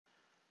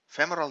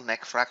Femoral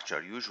neck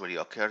fracture usually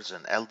occurs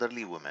in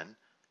elderly women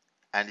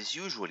and is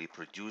usually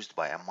produced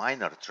by a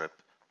minor trip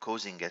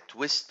causing a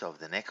twist of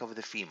the neck of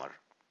the femur.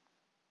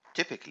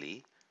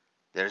 Typically,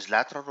 there is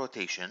lateral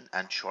rotation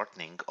and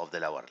shortening of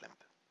the lower limb.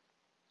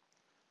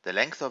 The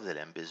length of the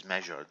limb is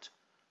measured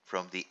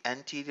from the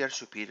anterior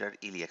superior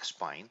iliac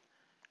spine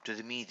to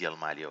the medial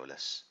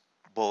malleolus.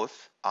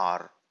 Both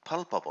are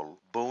palpable,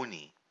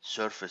 bony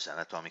surface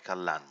anatomical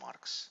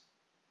landmarks.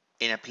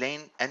 In a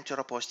plain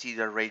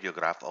anteroposterior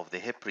radiograph of the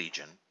hip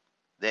region,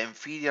 the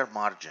inferior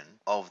margin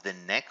of the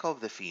neck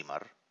of the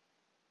femur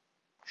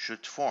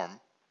should form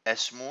a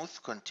smooth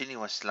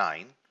continuous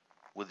line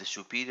with the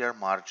superior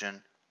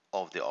margin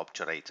of the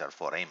obturator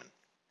foramen.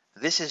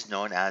 This is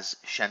known as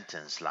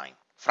Shenton's line.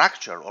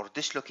 Fracture or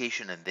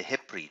dislocation in the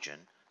hip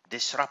region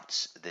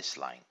disrupts this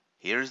line.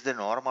 Here is the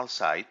normal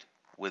side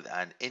with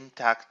an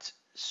intact,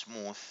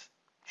 smooth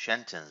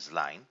Shenton's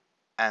line,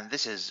 and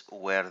this is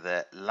where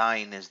the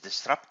line is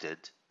disrupted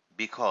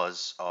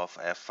because of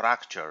a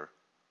fracture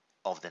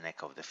of the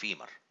neck of the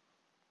femur.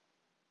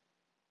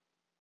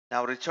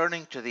 Now,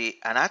 returning to the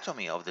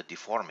anatomy of the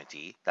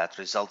deformity that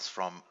results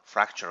from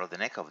fracture of the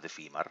neck of the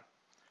femur,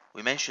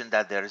 we mentioned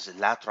that there is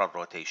lateral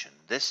rotation.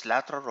 This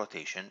lateral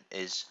rotation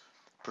is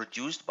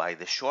produced by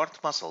the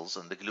short muscles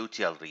in the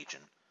gluteal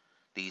region.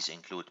 These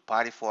include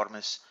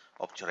piriformis,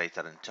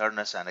 obturator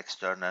internus and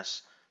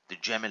externus, the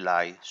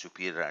gemelli,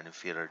 superior and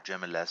inferior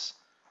gemellus,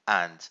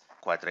 and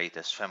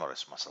quadratus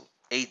femoris muscle,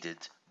 aided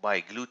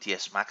by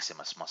gluteus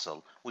maximus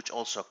muscle, which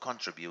also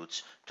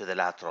contributes to the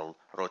lateral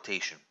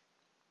rotation.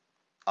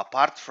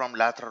 Apart from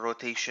lateral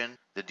rotation,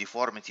 the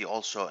deformity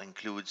also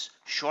includes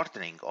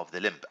shortening of the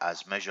limb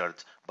as measured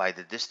by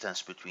the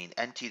distance between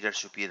anterior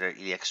superior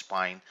iliac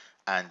spine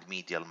and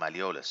medial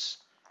malleolus.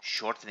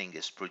 Shortening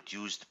is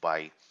produced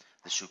by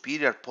the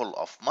superior pull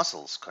of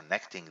muscles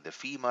connecting the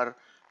femur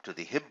to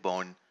the hip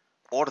bone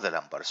or the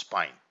lumbar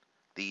spine.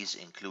 These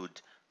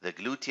include the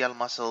gluteal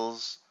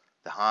muscles,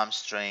 the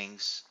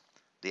hamstrings,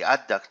 the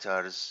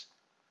adductors,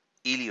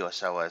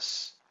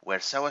 iliopsoas, where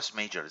psoas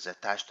major is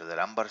attached to the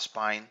lumbar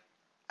spine,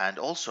 and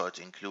also it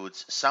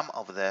includes some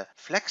of the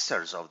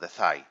flexors of the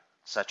thigh,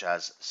 such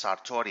as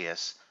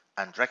sartorius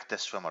and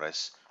rectus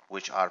femoris,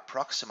 which are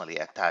proximally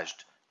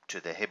attached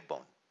to the hip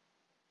bone.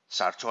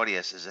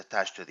 Sartorius is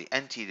attached to the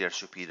anterior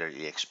superior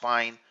iliac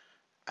spine,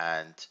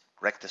 and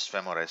rectus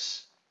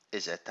femoris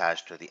is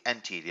attached to the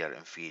anterior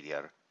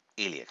inferior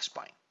iliac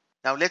spine.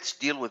 Now let's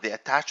deal with the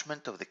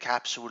attachment of the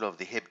capsule of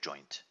the hip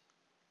joint.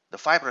 The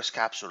fibrous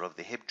capsule of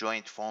the hip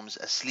joint forms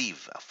a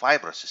sleeve, a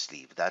fibrous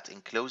sleeve that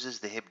encloses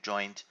the hip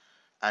joint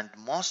and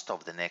most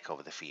of the neck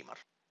of the femur.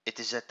 It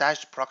is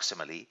attached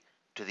proximally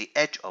to the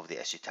edge of the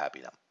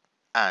acetabulum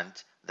and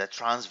the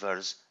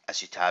transverse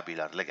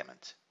acetabular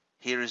ligament.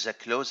 Here is a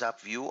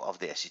close-up view of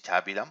the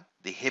acetabulum,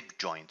 the hip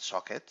joint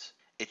socket.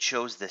 It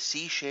shows the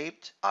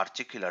C-shaped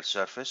articular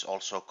surface,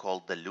 also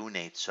called the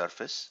lunate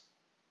surface,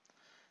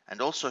 and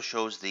also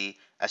shows the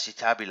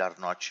acetabular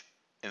notch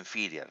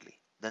inferiorly.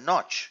 The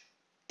notch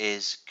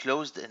is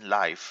closed in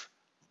life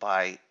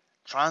by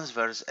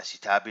transverse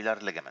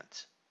acetabular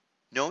ligament.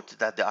 Note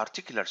that the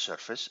articular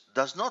surface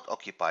does not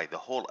occupy the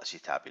whole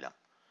acetabulum,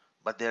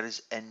 but there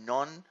is a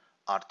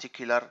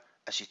non-articular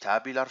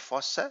acetabular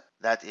fossa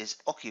that is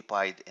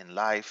occupied in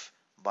life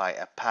by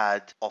a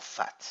pad of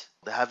fat,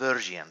 the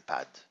Haversian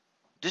pad.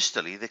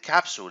 Distally, the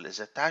capsule is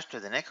attached to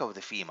the neck of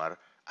the femur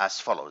as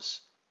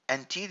follows.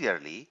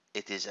 Anteriorly,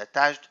 it is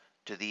attached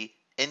to the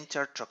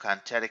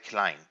intertrochanteric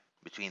line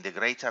between the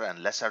greater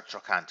and lesser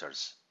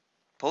trochanters.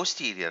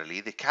 Posteriorly,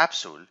 the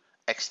capsule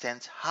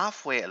extends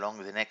halfway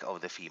along the neck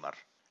of the femur,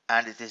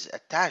 and it is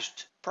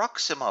attached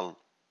proximal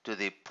to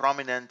the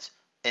prominent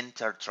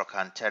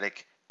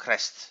intertrochanteric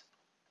crest.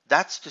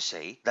 That's to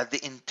say that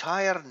the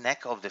entire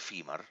neck of the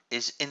femur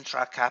is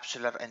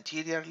intracapsular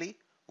anteriorly,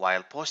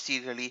 while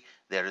posteriorly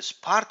there is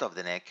part of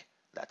the neck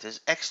that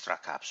is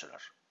extracapsular.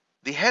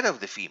 The head of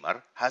the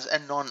femur has a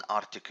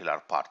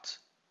non-articular part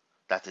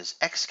that is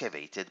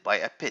excavated by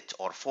a pit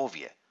or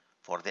fovea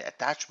for the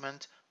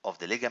attachment of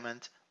the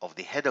ligament of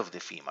the head of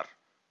the femur,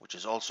 which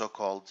is also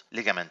called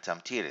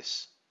ligamentum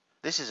teres.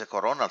 This is a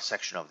coronal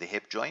section of the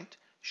hip joint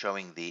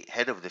showing the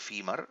head of the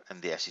femur and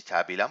the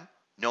acetabulum.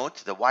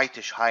 Note the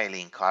whitish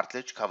hyaline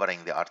cartilage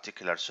covering the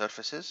articular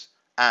surfaces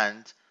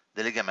and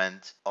the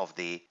ligament of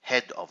the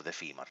head of the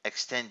femur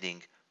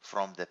extending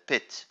from the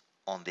pit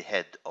on the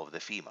head of the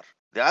femur.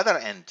 The other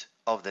end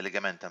of the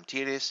ligamentum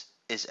teres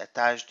is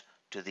attached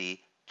to the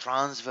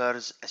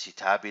transverse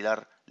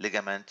acetabular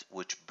ligament,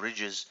 which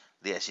bridges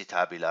the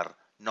acetabular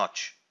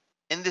notch.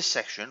 In this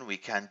section, we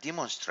can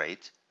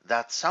demonstrate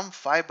that some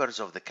fibers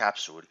of the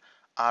capsule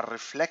are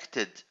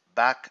reflected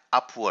back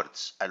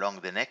upwards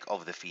along the neck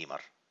of the femur.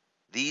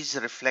 These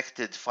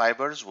reflected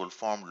fibers will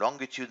form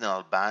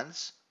longitudinal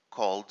bands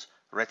called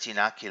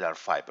retinacular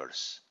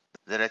fibers.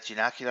 The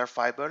retinacular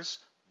fibers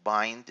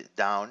bind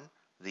down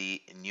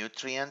the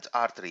nutrient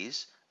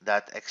arteries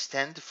that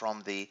extend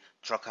from the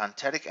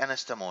trochanteric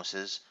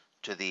anastomosis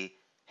to the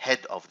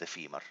head of the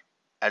femur,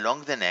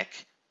 along the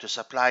neck to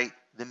supply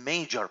the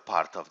major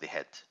part of the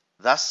head,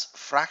 Thus,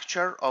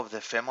 fracture of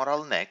the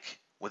femoral neck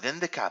within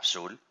the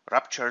capsule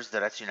ruptures the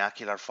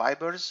retinacular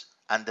fibers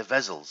and the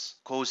vessels,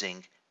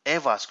 causing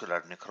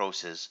avascular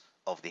necrosis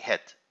of the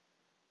head.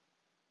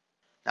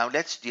 Now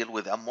let's deal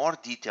with a more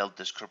detailed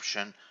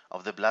description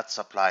of the blood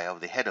supply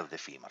of the head of the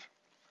femur.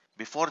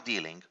 Before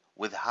dealing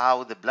with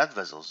how the blood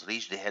vessels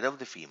reach the head of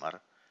the femur,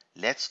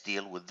 let's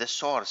deal with the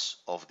source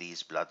of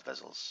these blood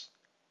vessels.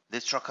 The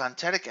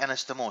trochanteric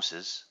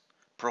anastomosis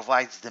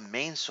provides the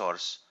main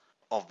source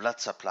of blood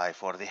supply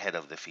for the head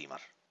of the femur.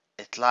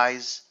 It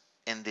lies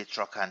in the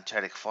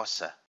trochanteric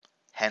fossa,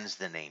 hence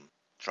the name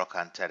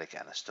trochanteric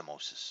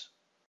anastomosis.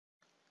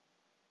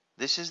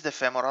 This is the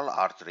femoral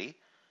artery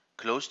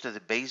close to the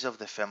base of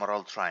the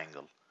femoral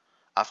triangle.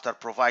 After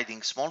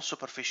providing small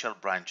superficial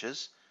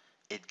branches,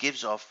 it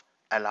gives off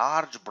a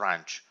large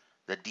branch,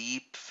 the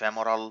deep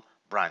femoral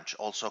branch,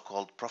 also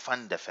called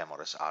profunda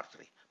femoris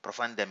artery.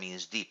 Profunda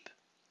means deep.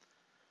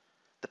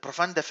 The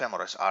profunda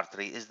femoris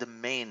artery is the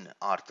main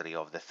artery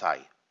of the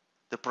thigh.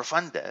 The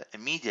profunda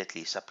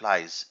immediately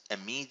supplies a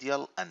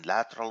medial and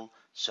lateral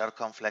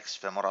circumflex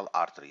femoral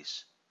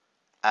arteries.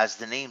 As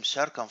the name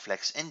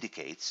circumflex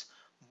indicates,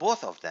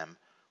 both of them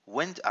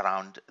wind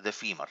around the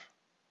femur.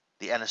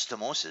 The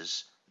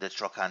anastomosis, the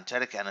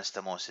trochanteric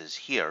anastomosis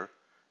here,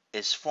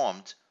 is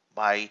formed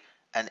by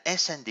an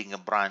ascending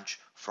branch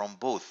from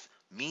both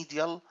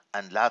medial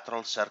and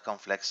lateral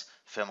circumflex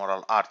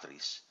femoral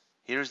arteries.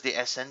 Here is the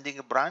ascending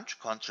branch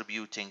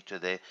contributing to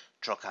the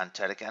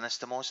trochanteric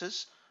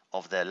anastomosis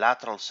of the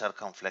lateral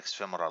circumflex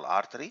femoral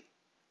artery,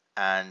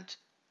 and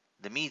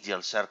the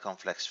medial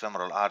circumflex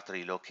femoral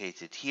artery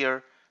located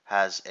here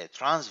has a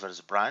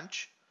transverse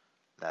branch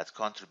that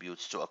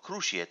contributes to a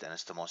cruciate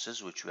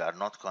anastomosis, which we are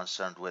not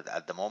concerned with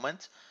at the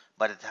moment,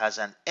 but it has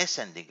an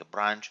ascending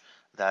branch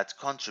that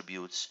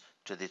contributes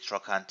to the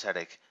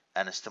trochanteric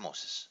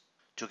anastomosis,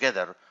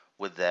 together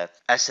with the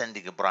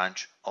ascending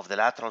branch of the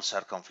lateral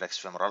circumflex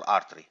femoral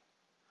artery.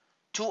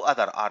 Two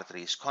other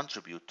arteries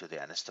contribute to the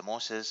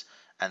anastomosis,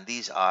 and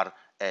these are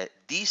a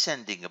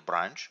descending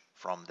branch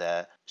from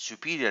the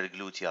superior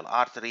gluteal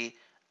artery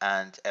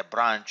and a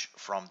branch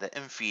from the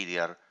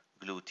inferior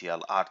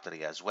gluteal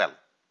artery as well.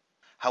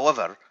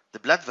 However, the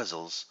blood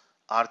vessels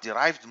are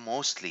derived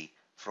mostly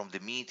from the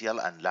medial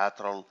and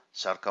lateral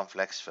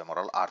circumflex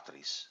femoral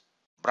arteries.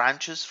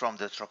 Branches from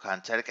the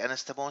trochanteric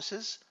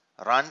anastomosis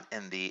run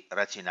in the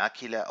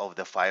retinacula of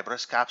the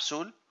fibrous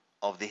capsule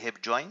of the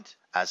hip joint,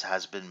 as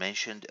has been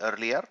mentioned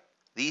earlier.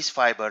 These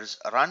fibers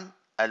run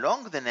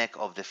along the neck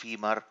of the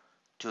femur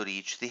to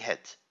reach the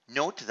head.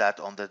 Note that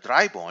on the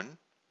dry bone,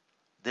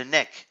 the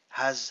neck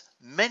has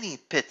many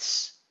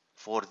pits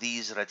for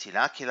these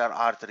retinacular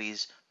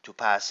arteries to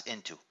pass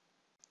into.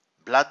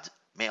 Blood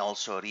may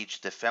also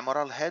reach the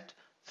femoral head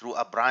through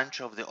a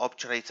branch of the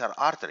obturator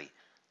artery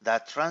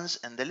that runs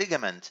in the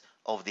ligament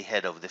of the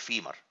head of the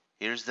femur.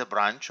 Here's the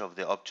branch of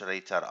the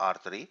obturator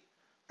artery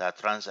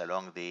that runs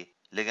along the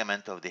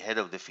ligament of the head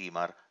of the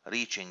femur,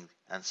 reaching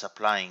and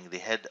supplying the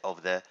head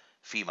of the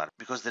femur,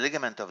 because the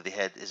ligament of the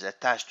head is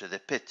attached to the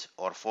pit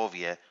or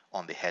fovea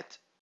on the head.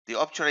 The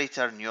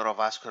obturator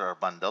neurovascular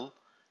bundle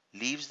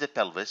leaves the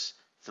pelvis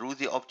through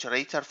the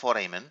obturator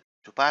foramen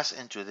to pass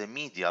into the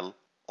medial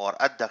or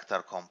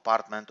adductor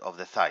compartment of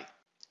the thigh.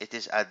 It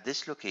is at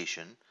this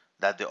location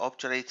that the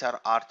obturator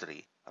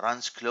artery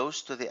runs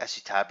close to the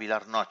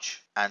acetabular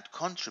notch and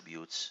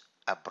contributes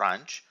a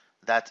branch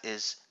that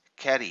is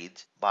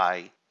carried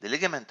by the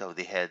ligament of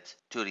the head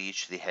to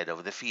reach the head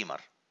of the femur.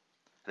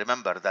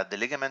 Remember that the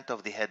ligament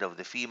of the head of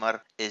the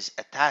femur is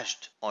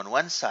attached on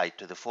one side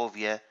to the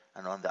fovea,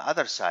 and on the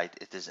other side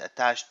it is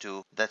attached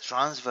to the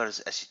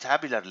transverse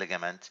acetabular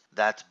ligament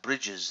that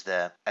bridges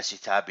the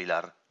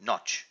acetabular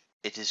notch.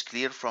 It is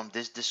clear from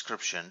this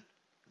description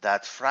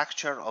that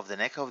fracture of the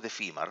neck of the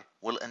femur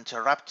will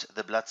interrupt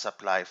the blood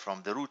supply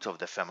from the root of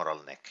the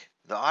femoral neck.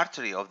 The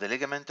artery of the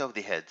ligament of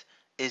the head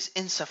is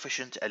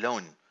insufficient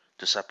alone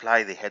to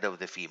supply the head of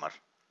the femur.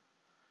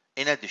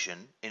 In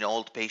addition, in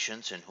old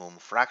patients in whom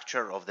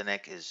fracture of the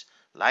neck is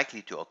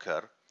likely to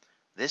occur,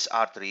 this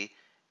artery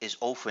is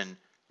often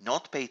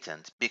not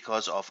patent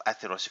because of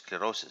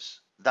atherosclerosis.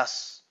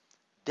 Thus,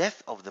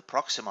 death of the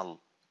proximal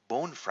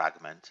bone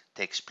fragment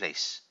takes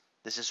place.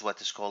 This is what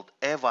is called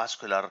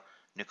avascular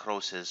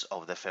necrosis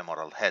of the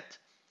femoral head.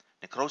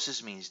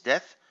 Necrosis means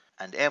death,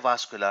 and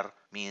avascular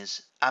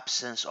means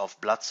absence of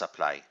blood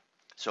supply.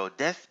 So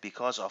death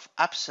because of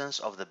absence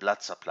of the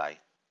blood supply.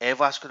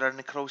 Avascular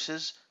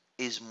necrosis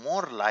is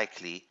more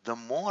likely the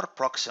more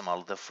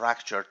proximal the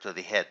fracture to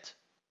the head.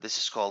 This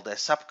is called a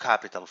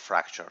subcapital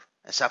fracture.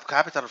 A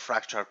subcapital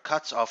fracture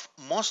cuts off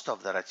most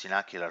of the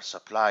retinacular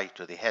supply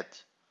to the head.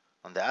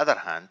 On the other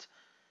hand,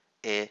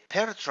 a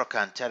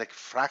peritrochanteric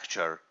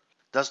fracture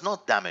does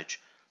not damage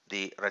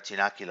the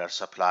retinacular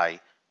supply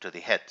to the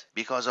head.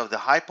 Because of the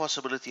high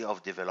possibility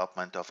of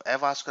development of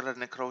avascular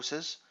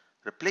necrosis,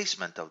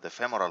 replacement of the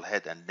femoral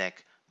head and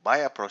neck by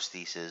a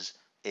prosthesis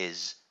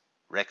is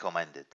recommended.